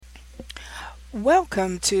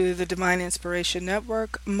Welcome to the Divine Inspiration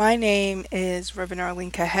Network. My name is Reverend Arlene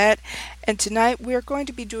Cahet, and tonight we are going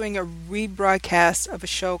to be doing a rebroadcast of a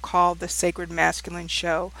show called The Sacred Masculine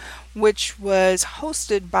Show, which was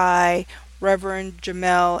hosted by Reverend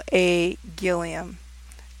Jamel A. Gilliam.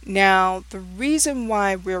 Now, the reason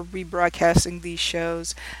why we're rebroadcasting these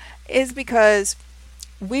shows is because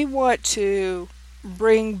we want to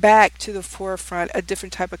bring back to the forefront a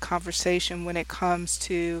different type of conversation when it comes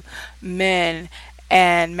to men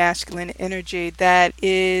and masculine energy that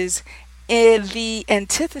is in the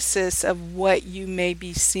antithesis of what you may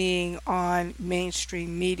be seeing on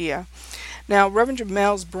mainstream media. Now, Reverend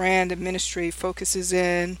Jamel's brand and ministry focuses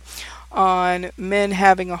in on men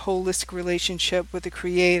having a holistic relationship with the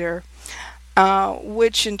Creator,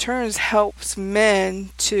 which in turn helps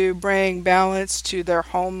men to bring balance to their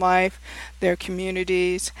home life, their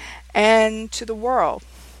communities, and to the world.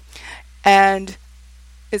 And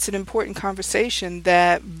it's an important conversation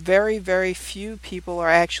that very, very few people are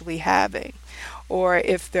actually having. Or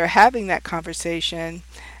if they're having that conversation,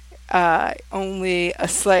 only a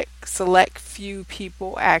select few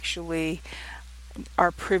people actually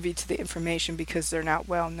are privy to the information because they're not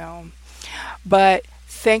well known. But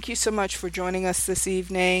thank you so much for joining us this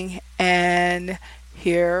evening. And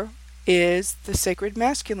here is the Sacred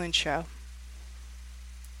Masculine Show.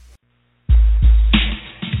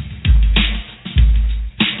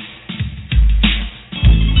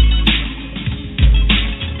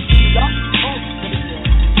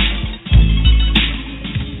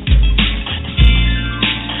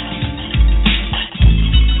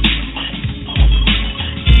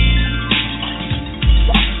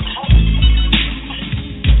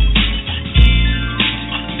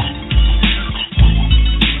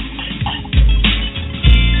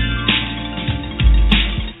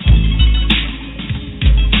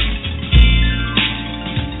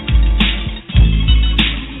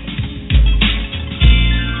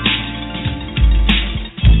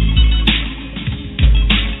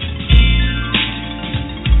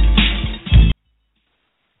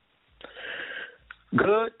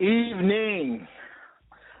 Good evening.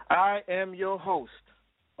 I am your host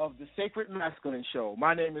of the Sacred Masculine Show.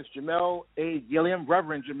 My name is Jamel A. Gilliam,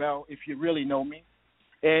 Reverend Jamel, if you really know me.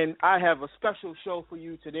 And I have a special show for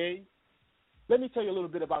you today. Let me tell you a little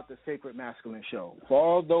bit about the Sacred Masculine Show. For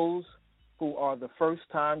all those who are the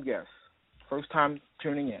first-time guests, first time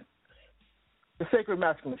tuning in, the Sacred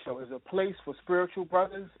Masculine Show is a place for spiritual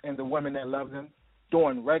brothers and the women that love them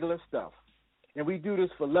doing regular stuff. And we do this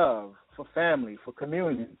for love, for family, for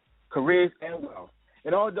community, careers, and wealth.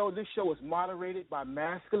 And although this show is moderated by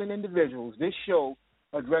masculine individuals, this show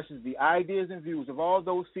addresses the ideas and views of all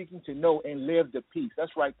those seeking to know and live the peace.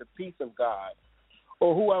 That's right, the peace of God,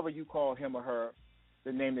 or whoever you call him or her,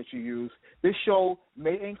 the name that you use. This show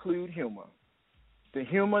may include humor, the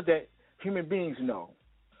humor that human beings know.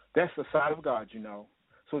 That's the side of God, you know.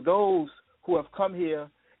 So those who have come here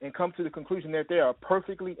and come to the conclusion that they are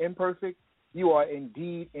perfectly imperfect, you are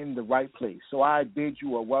indeed in the right place. So I bid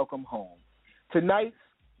you a welcome home. Tonight's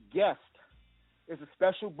guest is a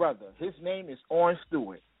special brother. His name is Oren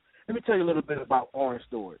Stewart. Let me tell you a little bit about Oren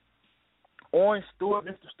Stewart. Oren Stewart,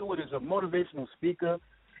 Mr. Stewart is a motivational speaker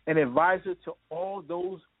and advisor to all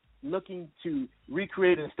those looking to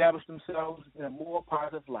recreate and establish themselves in a more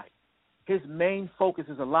positive light. His main focus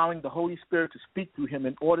is allowing the Holy Spirit to speak through him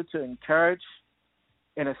in order to encourage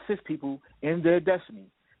and assist people in their destiny.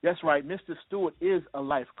 That's right, Mr. Stewart is a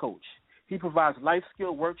life coach. He provides life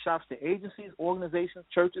skill workshops to agencies, organizations,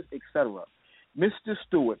 churches, etc. Mr.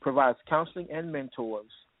 Stewart provides counseling and mentors.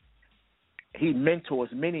 He mentors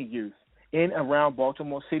many youth in and around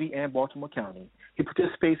Baltimore City and Baltimore County. He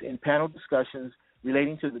participates in panel discussions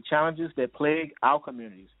relating to the challenges that plague our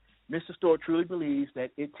communities. Mr. Stewart truly believes that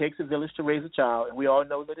it takes a village to raise a child, and we all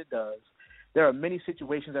know that it does. There are many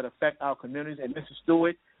situations that affect our communities, and Mr.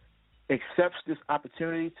 Stewart accepts this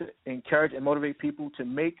opportunity to encourage and motivate people to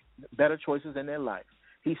make better choices in their life.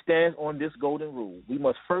 He stands on this golden rule. We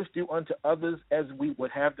must first do unto others as we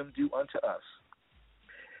would have them do unto us.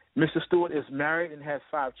 Mr. Stewart is married and has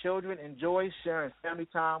 5 children, enjoys sharing family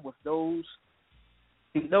time with those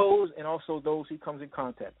he knows and also those he comes in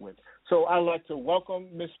contact with. So I'd like to welcome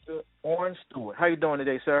Mr. Oren Stewart. How you doing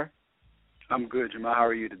today, sir? I'm good, Jamal. How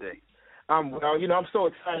are you today? Well, I'm so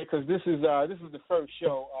excited because this is the first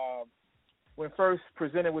show. When first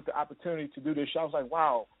presented with the opportunity to do this show, I was like,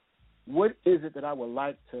 wow, what is it that I would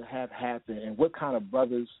like to have happen, and what kind of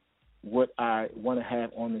brothers would I want to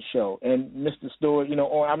have on the show? And Mr. Stewart,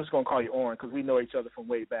 Oren, I'm just going to call you Oren because we know each other from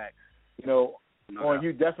way back. Oren,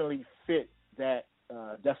 you definitely fit that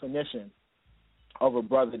definition of a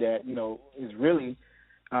brother that, is really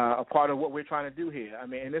a part of what we're trying to do here. I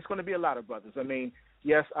mean, and there's going to be a lot of brothers. I mean,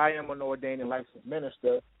 yes, I am an ordained and licensed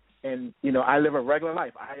minister, and, you know, I live a regular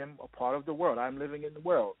life. I am a part of the world. I'm living in the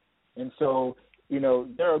world. And so, you know,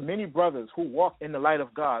 there are many brothers who walk in the light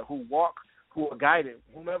of God, who are guided,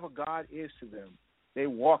 whomever God is to them. They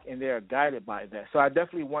walk and they are guided by that. So I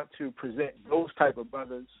definitely want to present those type of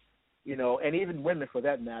brothers, you know, and even women for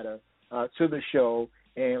that matter, to the show.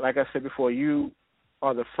 And like I said before, you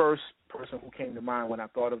are the first person who came to mind when I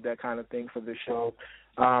thought of that kind of thing for this show.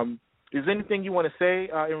 Is there anything you want to say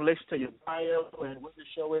in relation to your bio and what the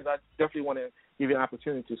show is? I definitely want to give you an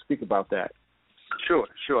opportunity to speak about that. Sure.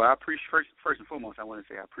 I appreciate first and foremost. I want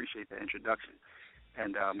to say I appreciate that introduction,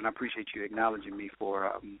 and I appreciate you acknowledging me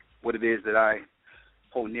for what it is that I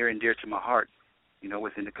hold near and dear to my heart. You know,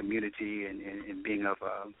 within the community and being of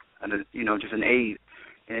you know, just an aid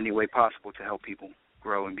in any way possible to help people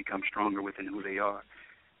grow and become stronger within who they are.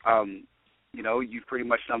 You know, you've pretty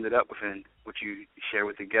much summed it up within what you share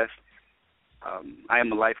with the guest. I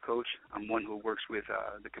am a life coach. I'm one who works with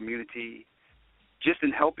the community, just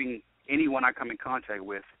in helping anyone I come in contact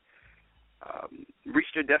with reach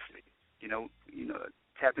their destiny. You know,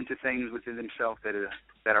 tap into things within themselves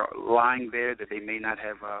that are lying there that they may not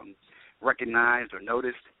have recognized or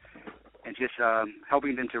noticed, and just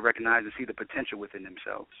helping them to recognize and see the potential within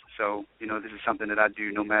themselves. So, you know, this is something that I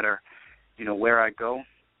do no matter, you know, where I go,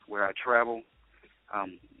 where I travel,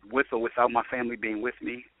 with or without my family being with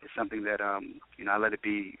me. It's something that, you know, I let it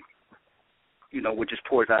be, you know, what just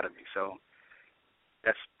pours out of me. So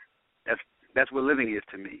that's what living is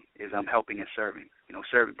to me, is I'm helping and serving, you know,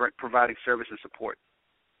 providing service and support.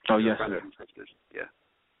 Oh, yes, sir. Yeah.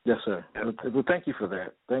 Yes, sir. Yeah. Well, thank you for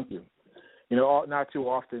that. Thank you. You know, not too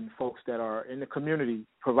often folks that are in the community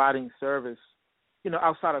providing service, you know,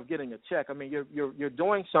 outside of getting a check. I mean, you're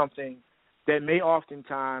doing something that may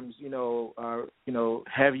oftentimes, you know,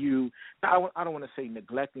 have you. I don't want to say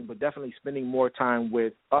neglecting, but definitely spending more time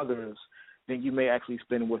with others than you may actually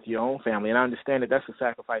spend with your own family. And I understand that that's a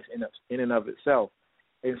sacrifice in and of itself.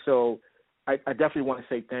 And so, I definitely want to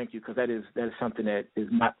say thank you, because that is something that is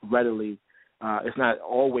not readily. It's not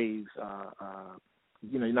always.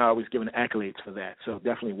 You know, you're not always given accolades for that. So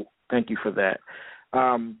definitely thank you for that.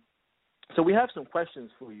 So we have some questions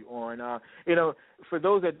for you, Orrin. You know, for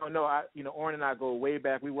those that don't know, Orrin and I go way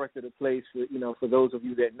back. We worked at a place, for those of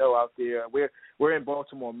you that know out there, we're in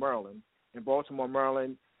Baltimore, Maryland. In Baltimore,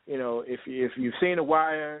 Maryland, you know, if you've seen The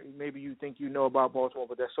Wire, maybe you think you know about Baltimore,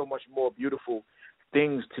 but there's so much more beautiful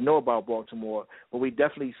things to know about Baltimore. But we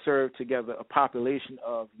definitely serve together a population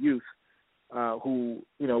of youth who,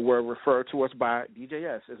 you know, were referred to us by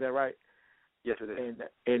DJS. Is that right? Yes, it is.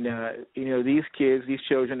 And you know, these kids, these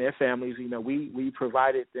children, their families, you know, we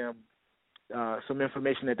provided them some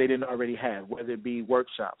information that they didn't already have, whether it be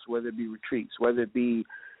workshops, whether it be retreats, whether it be,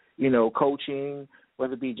 you know, coaching,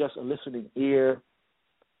 whether it be just a listening ear,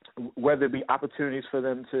 whether it be opportunities for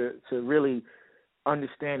them to really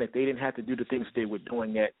understand that they didn't have to do the things they were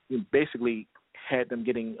doing that basically had them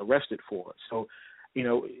getting arrested for. So, you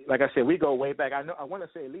know, like I said, we go way back. I want to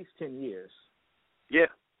say at least 10 years. Yeah.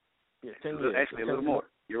 Yeah, 10 years. Actually, a little more.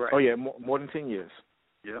 You're right. Oh, yeah, more than 10 years.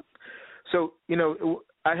 Yeah. So, you know,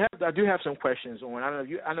 I do have some questions on.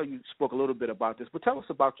 I know you spoke a little bit about this, but tell us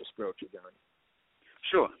about your spiritual journey.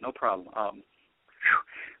 Sure, no problem.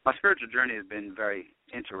 My spiritual journey has been very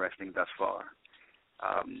interesting thus far.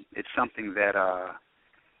 It's something that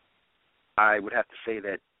I would have to say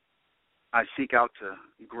that I seek out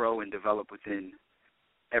to grow and develop within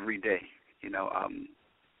every day. You know,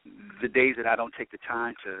 the days that I don't take the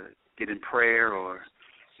time to get in prayer or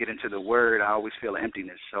get into the Word, I always feel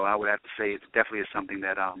emptiness. So I would have to say it definitely is something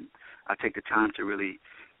that I take the time to really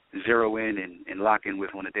zero in and lock in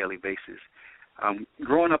with on a daily basis.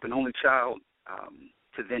 Growing up an only child,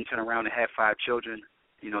 to then turn around and have 5 children,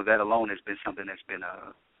 you know, that alone has been something that's been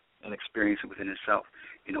an experience within itself,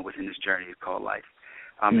 you know, within this journey called life.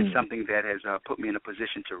 It's something that has put me in a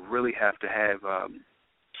position to really have to have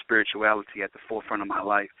spirituality at the forefront of my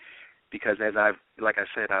life, because like I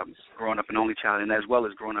said, I've grown up an only child, and as well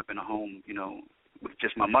as growing up in a home, you know, with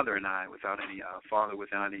just my mother and I, without any father,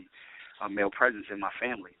 without any male presence in my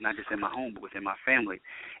family, not just in my home, but within my family.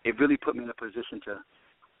 It really put me in a position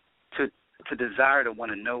to desire to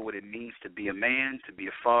want to know what it means to be a man, to be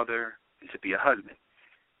a father, and to be a husband.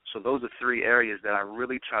 So those are 3 areas that I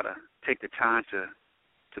really try to take the time to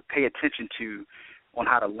pay attention to, on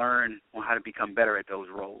how to learn, on how to become better at those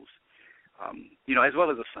roles. You know, as well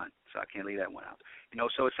as a son, so I can't leave that one out. You know,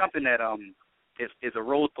 so it's something that is a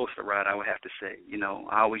roller coaster ride, I would have to say. You know,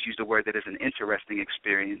 I always use the word that it's an interesting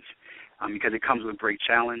experience, because it comes with great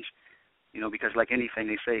challenge, because like anything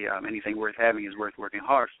they say, anything worth having is worth working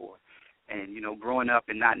hard for. And, growing up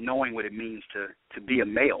and not knowing what it means to be a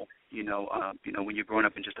male, when you're growing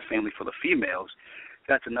up in just a family full of females,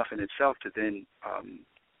 that's enough in itself to then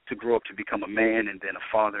to grow up to become a man and then a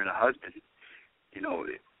father and a husband.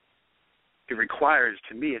 It requires,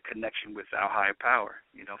 to me, a connection with our higher power.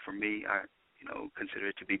 For me, I, consider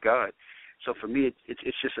it to be God. So for me,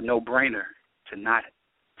 it's just a no-brainer to not,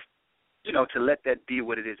 to let that be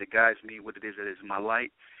what it is that guides me, what it is that is my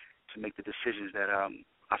light, to make the decisions that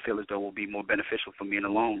I feel as though will be more beneficial for me in the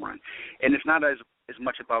long run. And it's not as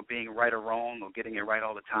much about being right or wrong or getting it right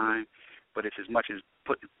all the time, but it's as much as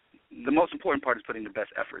the most important part is putting the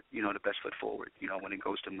best effort, the best foot forward, when it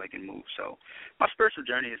goes to making moves. So my spiritual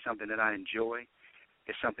journey is something that I enjoy.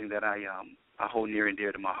 It's something that I hold near and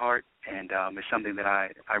dear to my heart, and it's something that I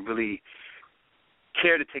really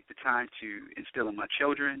care to take the time to instill in my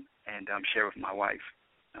children and share with my wife.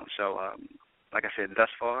 So, like I said, thus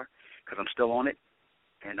far, because I'm still on it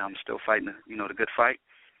and I'm still fighting, the good fight,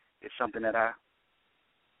 it's something that I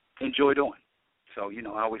enjoy doing. So,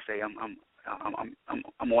 I always say I'm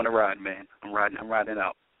on a ride, man. I'm riding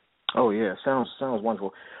out. Oh yeah, sounds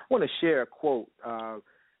wonderful. I want to share a quote.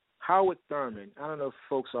 Howard Thurman. I don't know if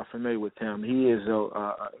folks are familiar with him. He is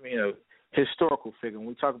a historical figure. When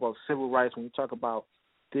we talk about civil rights, when we talk about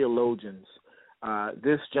theologians,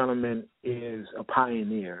 this gentleman is a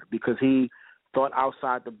pioneer because he thought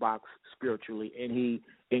outside the box spiritually, and he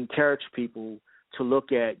encouraged people to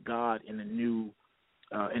look at God in a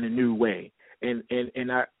new way. And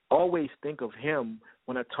I always think of him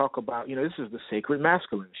when I talk about, this is the Sacred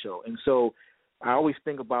Masculine Show, and so I always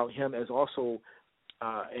think about him as also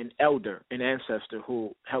an elder, an ancestor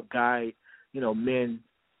who helped guide, men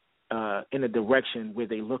in a direction where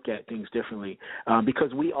they look at things differently.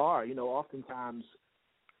 Because we are, oftentimes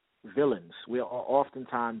villains. We are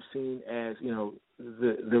oftentimes seen as,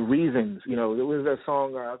 the reasons. There was a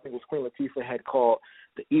song I think it was Queen Latifah had called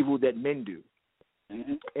 "The Evil That Men Do,"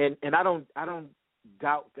 and I don't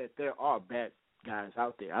doubt that there are bad guys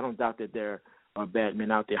out there. I don't doubt that there are bad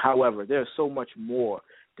men out there. However, there's so much more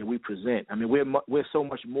that we present. I mean, we're so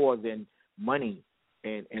much more than money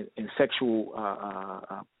and sexual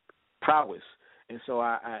prowess. And so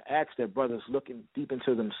I ask that brothers looking deep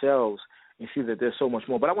into themselves and see that there's so much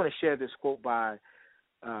more. But I want to share this quote by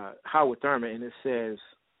Howard Thurman, and it says,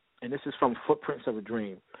 and this is from Footprints of a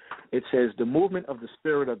Dream. It says, "The movement of the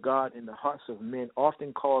Spirit of God in the hearts of men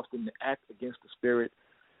often caused them to act against the spirit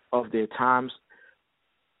of their times,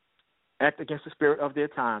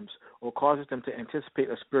 or causes them to anticipate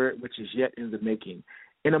a spirit which is yet in the making.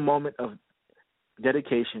 In a moment of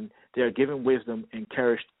dedication, they are given wisdom and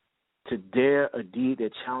courage to dare a deed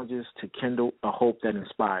that challenges, to kindle a hope that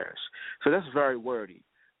inspires." So that's very wordy.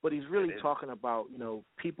 But he's really talking about,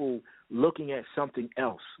 people looking at something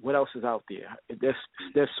else. What else is out there?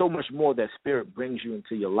 There's so much more that Spirit brings you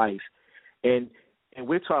into your life. And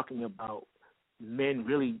we're talking about men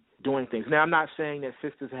really doing things. Now, I'm not saying that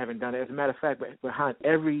sisters haven't done it. As a matter of fact, behind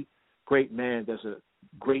every great man, there's a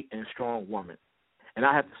great and strong woman. And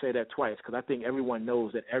I have to say that twice because I think everyone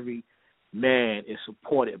knows that every man is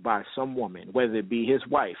supported by some woman, whether it be his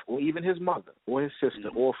wife or even his mother or his sister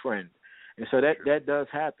or friend. And so that does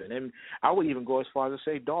happen. And I would even go as far as to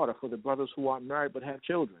say daughter for the brothers who aren't married but have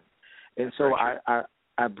children. And so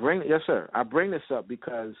I bring this up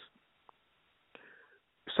because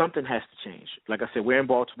something has to change. Like I said, we're in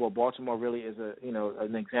Baltimore. Baltimore really is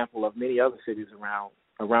an example of many other cities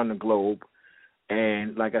around the globe.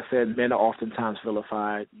 And like I said, men are oftentimes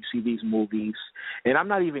vilified. You see these movies, and I'm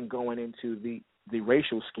not even going into the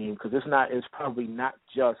racial scheme because it's probably not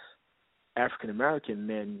just African American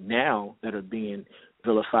men now that are being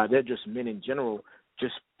vilified. They're just men in general,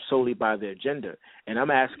 just solely by their gender. And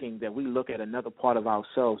I'm asking that we look at another part of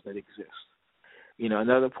ourselves that exists.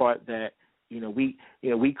 Another part that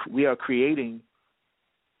we are creating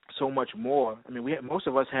so much more. I mean, most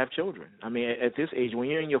of us have children. I mean, at this age, when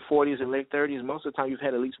you're in your 40s and late 30s, most of the time you've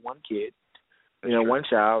had at least one kid, one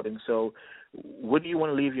child. And so what do you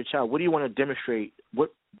want to leave your child? What do you want to demonstrate?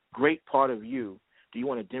 What great part of you do you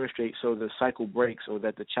want to demonstrate so the cycle breaks or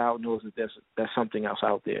that the child knows that there's something else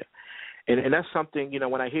out there? And that's something,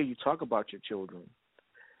 when I hear you talk about your children,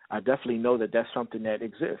 I definitely know that that's something that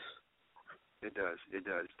exists. It does.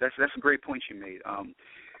 That's a great point you made.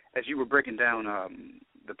 As you were breaking down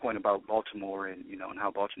the point about Baltimore and and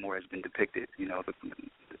how Baltimore has been depicted,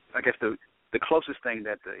 I guess the closest thing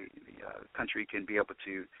that the country can be able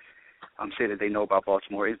to say that they know about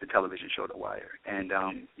Baltimore is the television show The Wire. And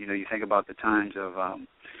you think about the times of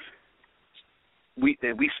we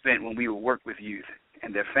spent when we would work with youth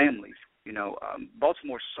and their families,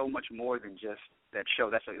 Baltimore's so much more than just that show.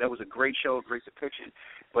 That was a great show, a great depiction.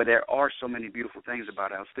 But there are so many beautiful things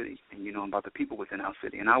about our city, and about the people within our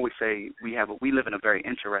city. And I always say we live in a very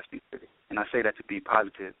interesting city, and I say that to be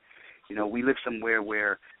positive. We live somewhere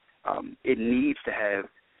where it needs to have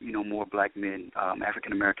more black men,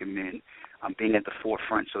 African American men, being at the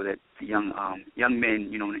forefront, so that the young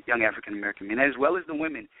men, young African American men, as well as the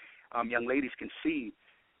women, young ladies, can see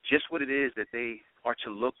just what it is that they are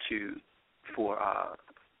to look to for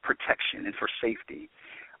protection and for safety,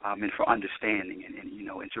 and for understanding,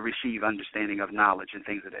 and to receive understanding of knowledge and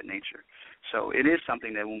things of that nature. So it is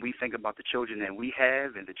something that when we think about the children that we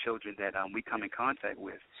have and the children that we come in contact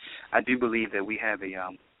with, I do believe that we have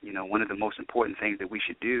one of the most important things that we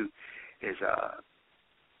should do is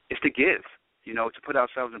to give, to put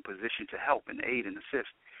ourselves in position to help and aid and assist,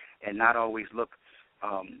 and not always look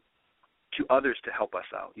to others to help us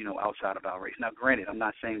out, outside of our race. Now, granted, I'm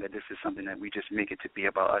not saying that this is something that we just make it to be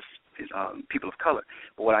about us as people of color.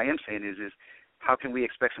 But what I am saying is how can we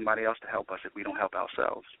expect somebody else to help us if we don't help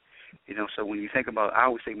ourselves? So when you think about, I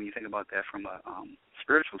always say when you think about that from a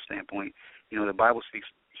spiritual standpoint, the Bible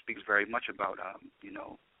speaks very much about,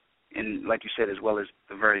 and like you said, as well as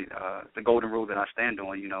the golden rule that I stand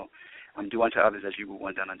on, do unto others as you would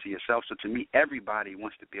want done unto yourself. So to me, everybody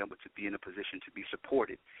wants to be able to be in a position to be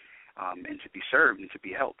supported, and to be served and to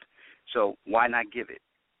be helped. So why not give it?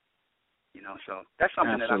 So that's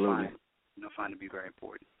something Absolutely. that I find to be very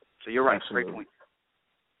important. So you're right. Absolutely. Great point.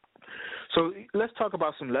 So let's talk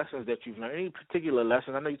about some lessons that you've learned. Any particular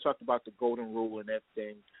lessons? I know you talked about the golden rule and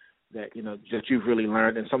everything that that you've really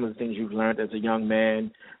learned, and some of the things you've learned as a young man.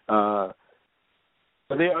 Are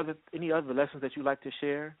there any other lessons that you'd like to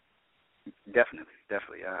share? Definitely.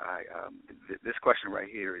 This question right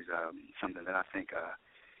here is something that I think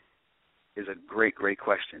is a great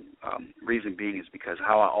question. Reason being is because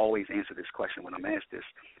how I always answer this question when I'm asked this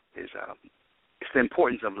is it's the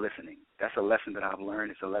importance of listening. That's a lesson that I've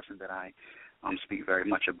learned. It's a lesson that I speak very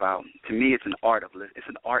much about. To me, it's an art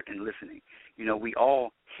in listening. We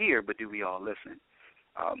all hear, but do we all listen?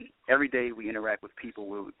 Every day we interact with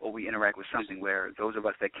people, or we interact with something where those of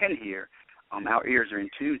us that can hear, our ears are in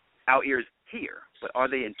tune. Our ears hear, but are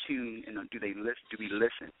they in tune? And do we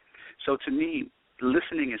listen? So to me,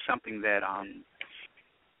 listening is something that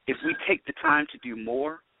if we take the time to do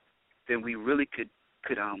more, then we really could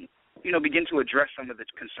begin to address some of the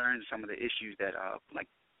concerns, some of the issues that like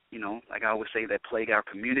I always say, that plague our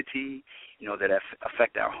community, that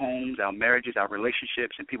affect our homes, our marriages, our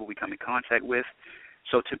relationships, and people we come in contact with.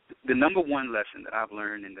 So the number one lesson that I've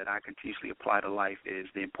learned and that I continuously apply to life is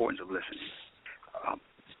the importance of listening.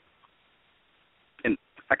 And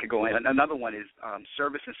I could go in. Another one is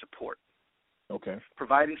service and support. Okay.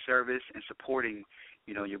 Providing service and supporting,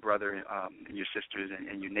 your brother and your sisters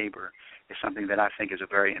and your neighbor is something that I think is a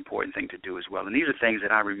very important thing to do as well. And these are things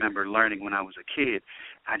that I remember learning when I was a kid.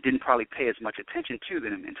 I didn't probably pay as much attention to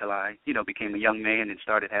them until I, became a young man and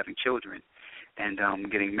started having children and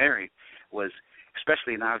getting married. Was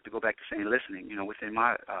especially, and I have to go back to saying listening. Within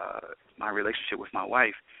my relationship with my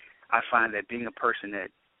wife, I find that being a person that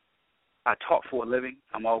I talk for a living,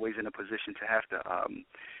 I'm always in a position to have to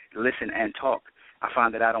listen and talk. I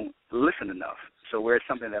find that I don't listen enough. So where it's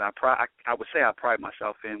something that I would say I pride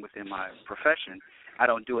myself in within my profession, I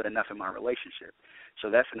don't do it enough in my relationship.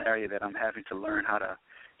 So that's an area that I'm having to learn how to,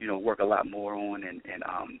 work a lot more on and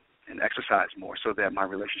exercise more so that my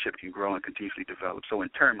relationship can grow and continuously develop. So in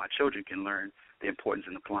turn, my children can learn the importance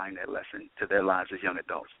in applying that lesson to their lives as young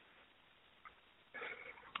adults.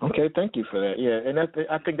 Okay, thank you for that. Yeah, and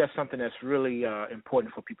I think that's something that's really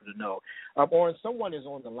important for people to know. Oren, someone is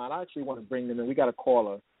on the line. I actually want to bring them in. We got a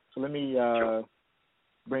caller, so let me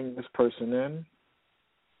bring this person in.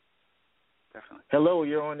 Definitely. Hello,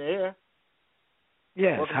 you're on the air.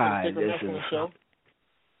 Yes, welcome hi. To the this is. Show.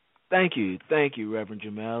 Thank you, Reverend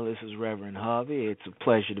Jamel. This is Reverend Harvey. It's a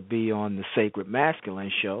pleasure to be on the Sacred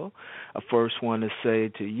Masculine Show. I first want to say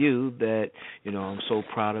to you that I'm so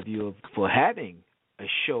proud of you for having a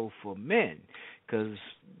show for men, because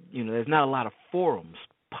there's not a lot of forums,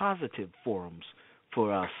 positive forums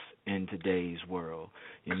for us in today's world.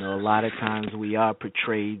 A lot of times we are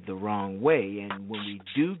portrayed the wrong way, and when we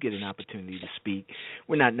do get an opportunity to speak,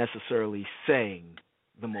 we're not necessarily saying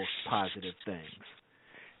the most positive things.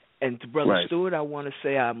 And to Brother Right. Stewart, I want to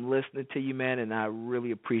say I'm listening to you, man, and I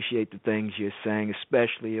really appreciate the things you're saying,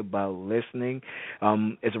 especially about listening.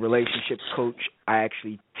 As a relationship coach, I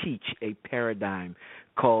actually teach a paradigm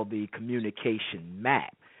called the communication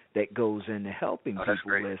map that goes into helping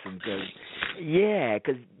people listen.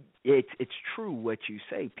 Because it's true what you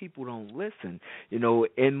say. People don't listen.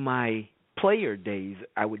 In my player days,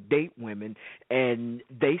 I would date women, and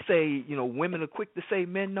they say, women are quick to say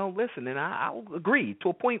men don't listen, and I'll agree. To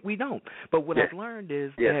a point, we don't. But what I've learned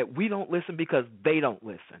is that we don't listen because they don't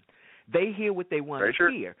listen. They hear what they want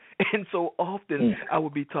to hear. And so often I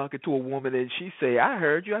would be talking to a woman, and she say, I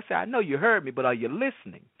heard you. I say, I know you heard me, but are you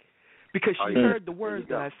listening? Because she heard the words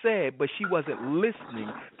that I said, but she wasn't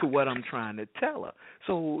listening to what I'm trying to tell her.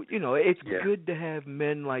 So, it's good to have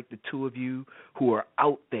men like the two of you who are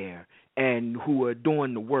out there and who are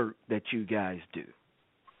doing the work that you guys do.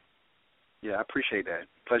 Yeah, I appreciate that.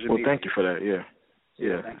 Pleasure well, meeting you. Well, thank you for that,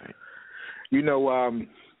 Yeah.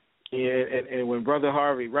 And when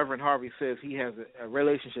Reverend Harvey says he has a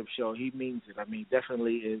relationship show, he means it. I mean,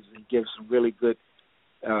 definitely he gives some really good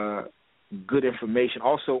information.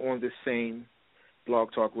 Also on this same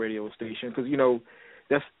Blog Talk radio station, because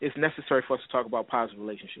it's necessary for us to talk about positive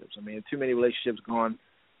relationships. I mean, too many relationships gone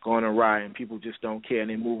awry, and people just don't care, and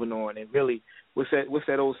they're moving on. And really, what's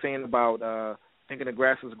that old saying about thinking the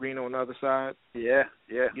grass is greener on the other side? Yeah.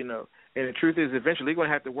 And the truth is, eventually, you're going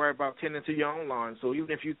to have to worry about tending to your own lawn. So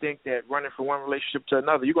even if you think that running from one relationship to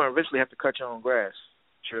another, you're going to eventually have to cut your own grass.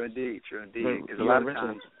 True indeed. Because a lot of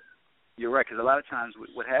times, you're right. Because a lot of times,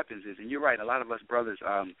 what happens is, and you're right, a lot of us brothers,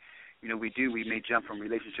 we may jump from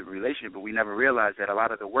relationship to relationship, but we never realize that a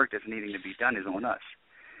lot of the work that's needing to be done is on us.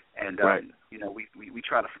 And we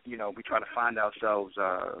try to find ourselves.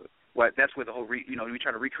 That's where the whole we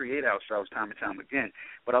try to recreate ourselves time and time again.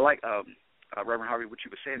 But I like. Reverend Harvey, what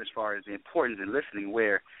you were saying as far as the importance in listening,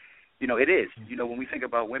 where, it is. When we think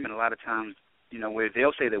about women, a lot of times, where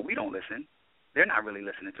they'll say that we don't listen, they're not really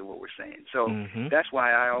listening to what we're saying. So that's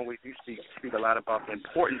why I always do speak a lot about the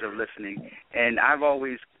importance of listening. And I've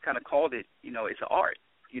always kind of called it, it's an art.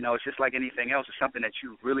 It's just like anything else. It's something that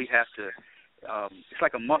you really have to, it's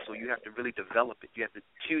like a muscle. You have to really develop it. You have to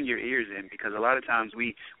tune your ears in, because a lot of times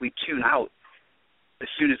we tune out as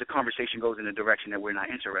soon as the conversation goes in a direction that we're not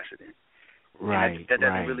interested in. Right. That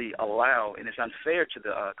doesn't really allow, and it's unfair to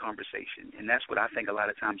the conversation. And that's what I think a lot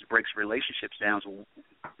of times breaks relationships down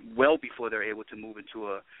well before they're able to move into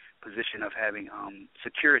a position of having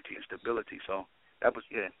security and stability. So I'm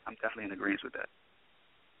definitely in agreement with that.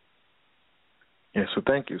 Yeah, so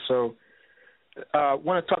thank you. So I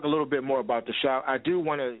want to talk a little bit more about the show. I do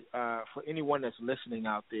want to, for anyone that's listening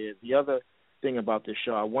out there, the other thing about this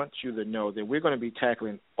show, I want you to know that we're going to be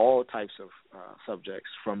tackling all types of subjects,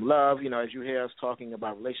 from love, as you hear us talking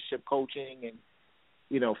about relationship coaching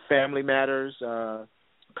and, family matters,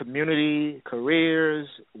 community, careers,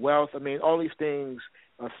 wealth. I mean, all these things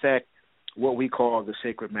affect what we call the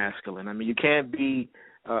sacred masculine. I mean, you can't be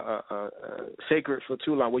sacred for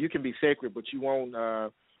too long. Well, you can be sacred, but you won't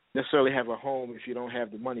necessarily have a home if you don't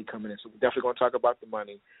have the money coming in. So we're definitely going to talk about the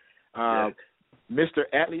money. Mr.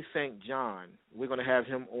 Atlee St. John, we're going to have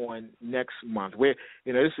him on next month.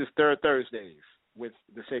 This is third Thursdays with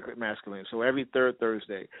the Sacred Masculine, so every third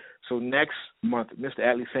Thursday. So next month, Mr.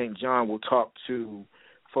 Atlee St. John will talk to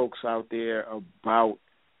folks out there about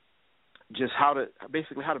just how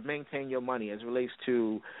to maintain your money as it relates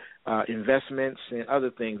to investments and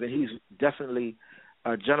other things. And he's definitely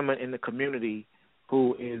a gentleman in the community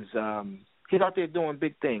who is he's out there doing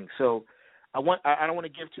big things. So I don't want to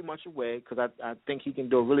give too much away, because I think he can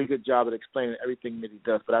do a really good job at explaining everything that he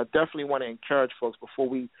does. But I definitely want to encourage folks before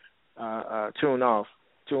we tune off,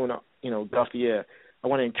 off the air. I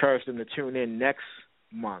want to encourage them to tune in next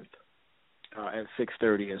month at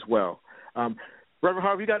 6:30 as well. Reverend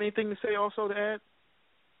Harvey, you got anything to say also to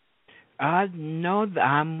add? No,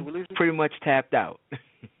 I'm pretty much tapped out.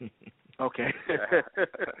 Okay.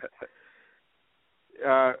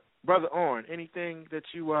 Brother Orn, anything that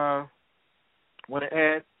you want to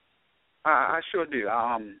add? I sure do.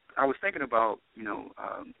 I was thinking about,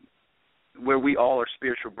 where we all are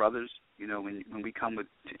spiritual brothers, when we come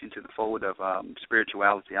into the fold of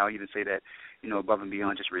spirituality. I'll even say that, above and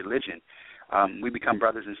beyond just religion. We become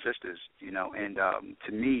brothers and sisters, and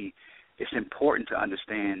to me, it's important to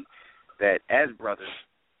understand that as brothers,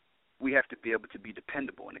 we have to be able to be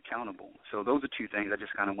dependable and accountable. So those are two things I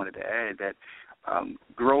just kind of wanted to add, that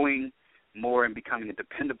growing more and becoming a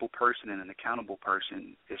dependable person and an accountable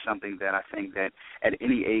person is something that I think that at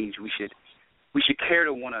any age we should care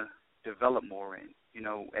to want to develop more in.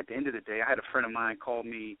 At the end of the day, I had a friend of mine call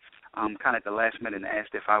me kind of at the last minute and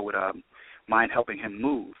asked if I would mind helping him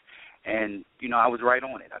move. And, I was right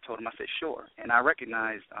on it. I told him, I said, sure. And I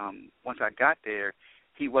recognized once I got there,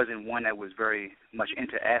 he wasn't one that was very much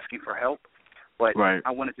into asking for help. But Right.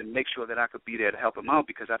 I wanted to make sure that I could be there to help him out,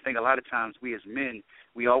 because I think a lot of times we as men,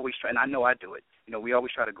 we always try, and I know I do it, we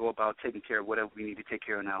always try to go about taking care of whatever we need to take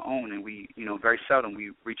care of on our own, and we, very seldom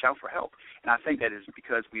we reach out for help. And I think that is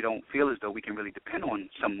because we don't feel as though we can really depend on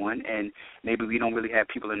someone, and maybe we don't really have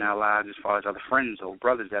people in our lives as far as other friends or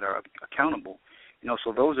brothers that are accountable.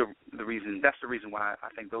 So those are the reasons. That's the reason why I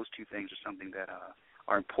think those two things are something that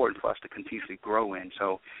are important for us to continuously grow in.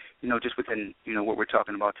 So, just within, what we're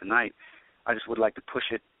talking about tonight, I just would like to push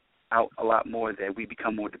it out a lot more, that we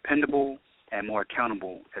become more dependable and more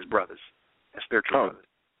accountable as brothers, as spiritual brothers.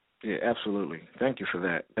 Yeah, absolutely. Thank you for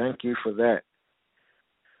that. Thank you for that.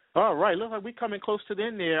 All right, looks like we're coming close to the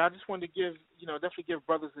end there. I just wanted to give, definitely give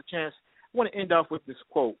brothers a chance. I want to end off with this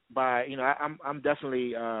quote by, I'm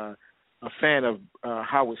definitely a fan of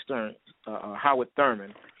Howard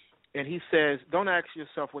Thurman. And he says, don't ask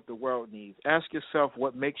yourself what the world needs. Ask yourself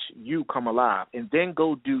what makes you come alive, and then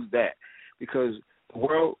go do that. Because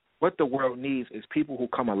what the world needs is people who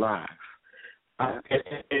come alive.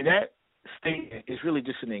 And that statement is really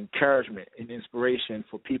just an encouragement and inspiration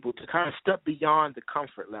for people to kind of step beyond the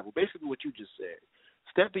comfort level. Basically what you just said.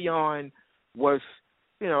 Step beyond what's,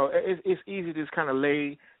 it's easy to just kind of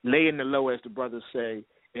lay in the low, as the brothers say,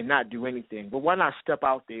 and not do anything. But why not step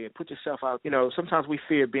out there and put yourself out? Sometimes we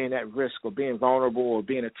fear being at risk or being vulnerable or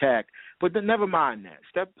being attacked. But then never mind that.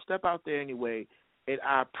 Step out there anyway, and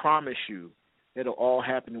I promise you it'll all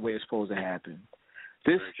happen the way it's supposed to happen.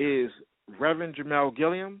 This is Reverend Jamel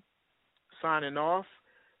Gilliam signing off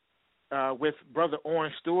with Brother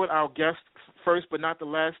Oren Stewart, our guest first but not the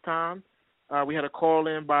last time. We had a call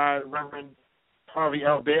in by Reverend Harvey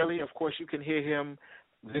L. Bailey. Of course, you can hear him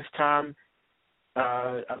this time.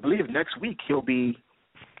 I believe next week he'll be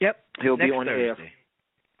on the air.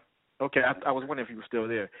 Okay, I was wondering if he was still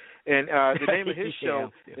there. And the name of his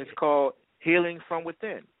show is called Healing from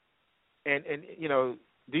Within. And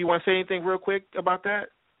do you want to say anything real quick about that?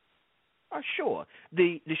 Sure.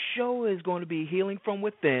 The show is going to be Healing from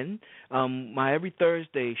Within. My every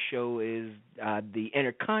Thursday show is the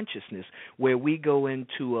Inner Consciousness, where we go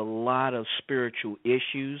into a lot of spiritual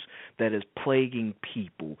issues that is plaguing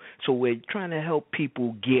people. So we're trying to help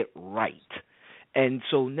people get right. And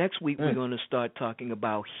so next week we're going to start talking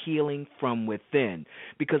about healing from within,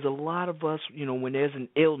 because a lot of us, when there's an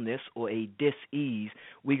illness or a dis-ease,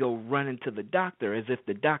 we go running to the doctor as if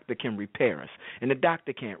the doctor can repair us, and the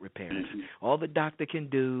doctor can't repair us. All the doctor can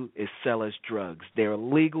do is sell us drugs. They're a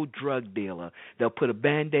legal drug dealer. They'll put a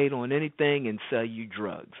Band-Aid on anything and sell you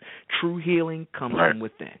drugs. True healing comes from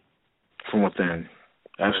within. From within.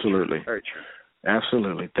 Absolutely. Very true.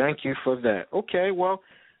 Absolutely. Thank you for that. Okay, well,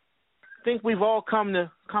 I think we've all come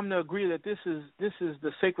to agree that this is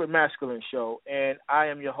the Sacred Masculine Show, and I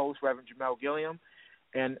am your host, Reverend Jamel Gilliam.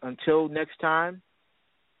 And until next time,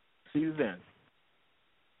 see you then.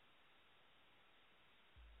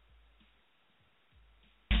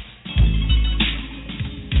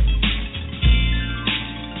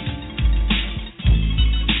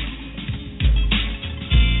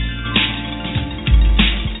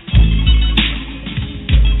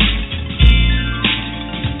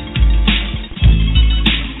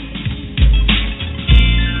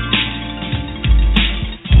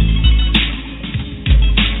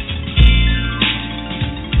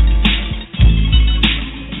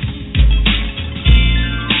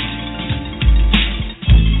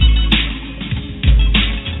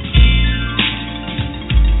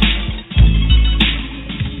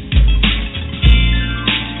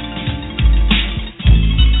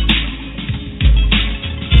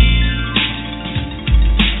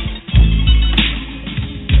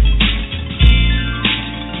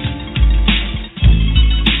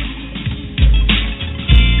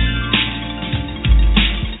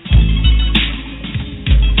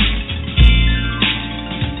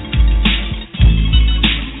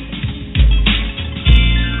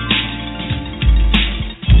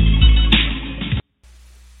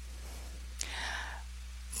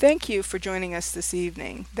 Thank you for joining us this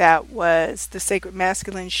evening. That was the Sacred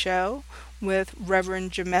Masculine Show with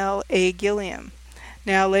Reverend Jamel A. Gilliam.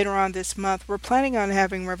 Now, later on this month, we're planning on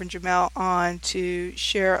having Reverend Jamel on to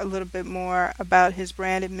share a little bit more about his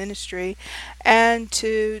branded ministry and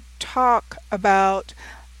to talk about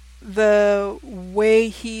the way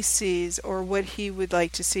he sees or what he would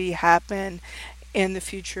like to see happen in the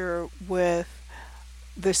future with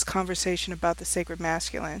this conversation about the sacred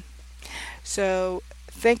masculine. So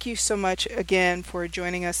thank you so much again for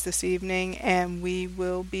joining us this evening, and we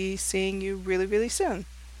will be seeing you really, really soon.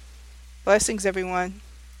 Blessings, everyone.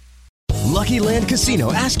 Lucky Land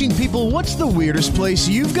Casino, asking people, what's the weirdest place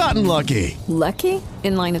you've gotten lucky? Lucky?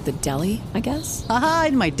 In line at the deli, I guess? Aha,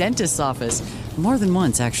 in my dentist's office. More than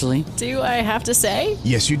once, actually. Do I have to say?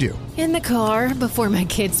 Yes, you do. In the car before my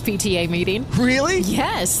kids' PTA meeting. Really?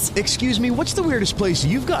 Yes. Excuse me, what's the weirdest place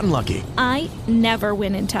you've gotten lucky? I never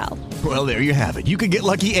win and tell. Well, there you have it. You can get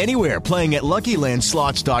lucky anywhere, playing at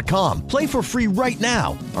LuckyLandSlots.com. Play for free right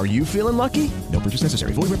now. Are you feeling lucky? No purchase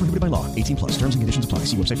necessary. Void where prohibited by law. 18+. Terms and conditions apply.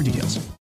 See website for details.